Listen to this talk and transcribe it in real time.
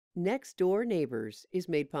Next Door Neighbors is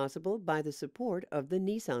made possible by the support of the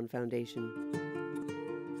Nissan Foundation.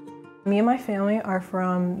 Me and my family are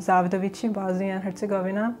from Zavidovići, Bosnia and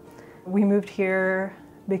Herzegovina. We moved here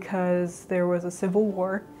because there was a civil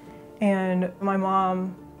war, and my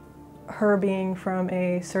mom, her being from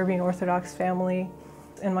a Serbian Orthodox family,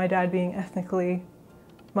 and my dad being ethnically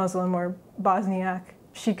Muslim or Bosniak,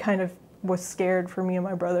 she kind of was scared for me and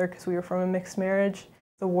my brother because we were from a mixed marriage.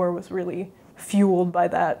 The war was really fueled by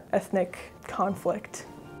that ethnic conflict.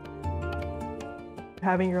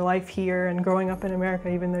 Having your life here and growing up in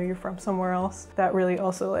America, even though you're from somewhere else, that really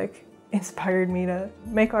also inspired me to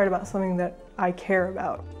make art about something that I care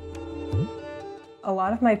about. A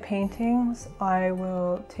lot of my paintings, I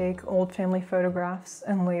will take old family photographs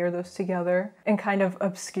and layer those together and kind of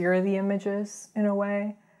obscure the images in a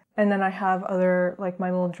way. And then I have other,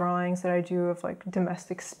 my little drawings that I do of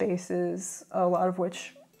domestic spaces, a lot of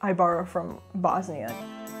which I borrow from Bosnia.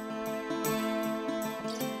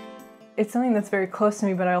 It's something that's very close to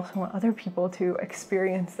me, but I also want other people to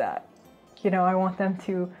experience that. I want them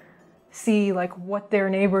to see what their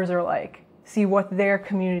neighbors are like, see what their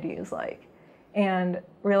community is like, and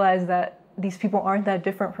realize that these people aren't that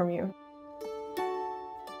different from you.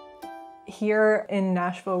 Here in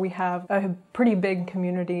Nashville, we have a pretty big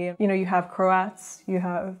community. You have Croats, you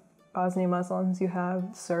have Bosnian Muslims, you have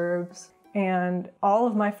Serbs, and all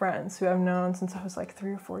of my friends who I've known since I was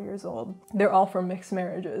 3 or 4 years old, they're all from mixed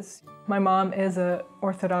marriages. My mom is an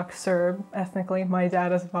Orthodox Serb ethnically. My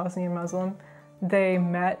dad is a Bosnian Muslim. They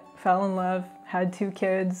met, fell in love, had 2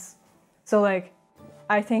 kids. So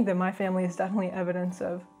I think that my family is definitely evidence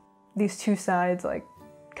of these two sides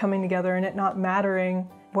coming together and it not mattering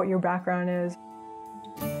what your background is.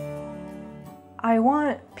 I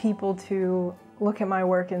want people to look at my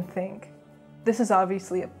work and think, this is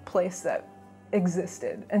obviously a place that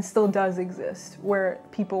existed and still does exist, where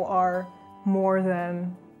people are more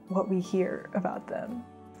than what we hear about them.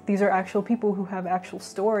 These are actual people who have actual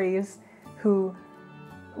stories, who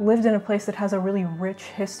lived in a place that has a really rich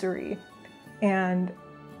history. And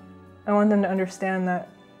I want them to understand that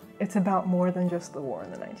it's about more than just the war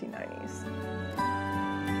in the 1990s.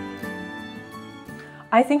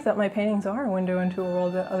 I think that my paintings are a window into a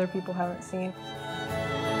world that other people haven't seen.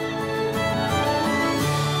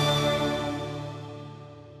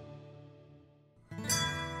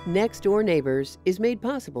 Next Door Neighbors is made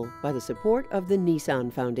possible by the support of the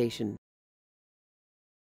Nissan Foundation.